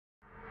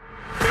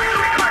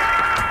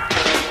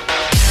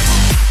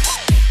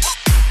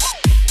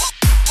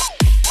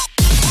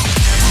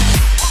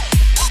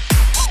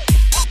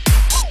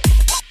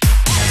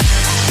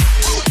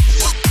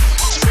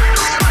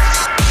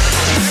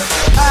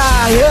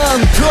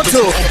am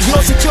Proto.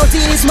 Your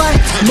security is my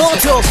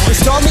motto.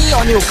 Install me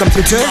on your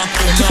computer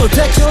to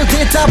protect your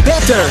data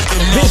better.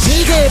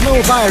 Repeated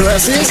no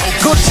viruses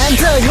could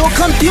enter your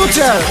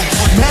computer.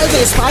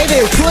 Malware,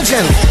 spyware,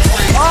 Trojan,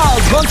 all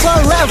gone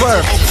forever.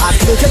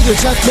 After you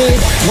just made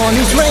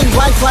monitoring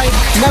Wi-Fi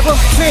never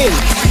fail.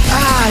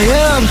 I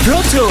am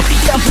Proto.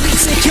 Complete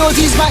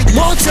security is my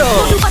motto.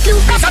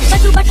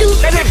 Batu,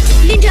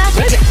 ninja,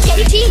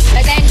 charity,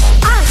 then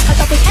ask a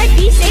topic and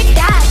we say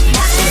that.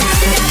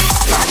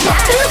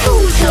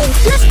 Proto,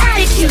 plus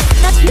attitude,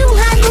 that's new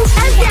hand move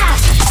and that.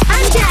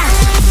 And that,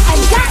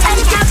 and that,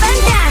 and that,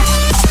 and that,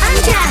 and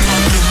that.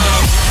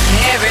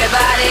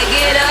 Everybody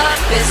get up,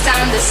 it's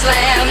time to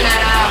slam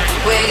now.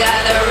 We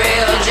got a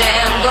real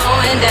jam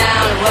going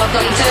down.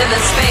 Welcome to the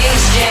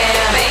Space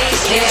Jam.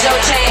 Here's your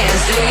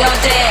chance, do your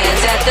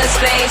dance at the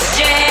Space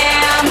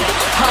Jam.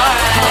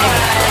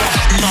 Alright.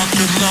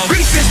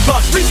 Reese's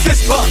Puffs,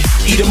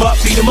 eat 'em up,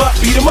 beat 'em up,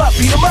 beat 'em up,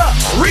 beat 'em up.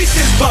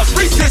 Reese's Puffs,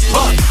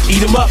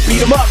 eat 'em up,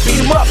 beat 'em up, beat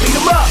 'em up, beat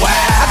 'em up. Wow.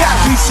 I got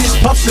Reese's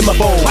Puffs in my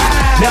bowl.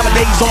 Wow.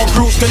 Nowadays on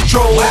cruise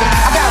control. Wow.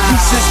 I got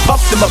Reese's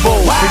Puffs in my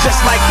bowl. Wow. And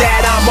just like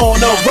that, I'm on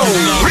the road.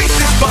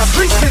 Reese's Puffs,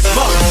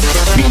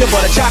 peanut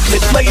butter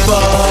chocolate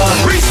flavor.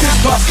 Reese's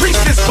Puffs,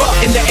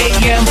 in the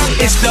AM,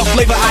 it's the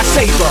flavor I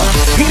savor.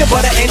 Peanut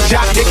butter and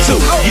chocolate too.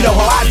 You know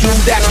how I do,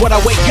 that's what I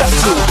wake up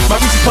to. My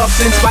Reese's Puffs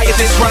inspired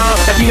this rhyme.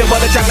 That peanut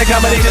butter chocolate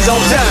combination's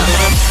on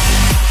time.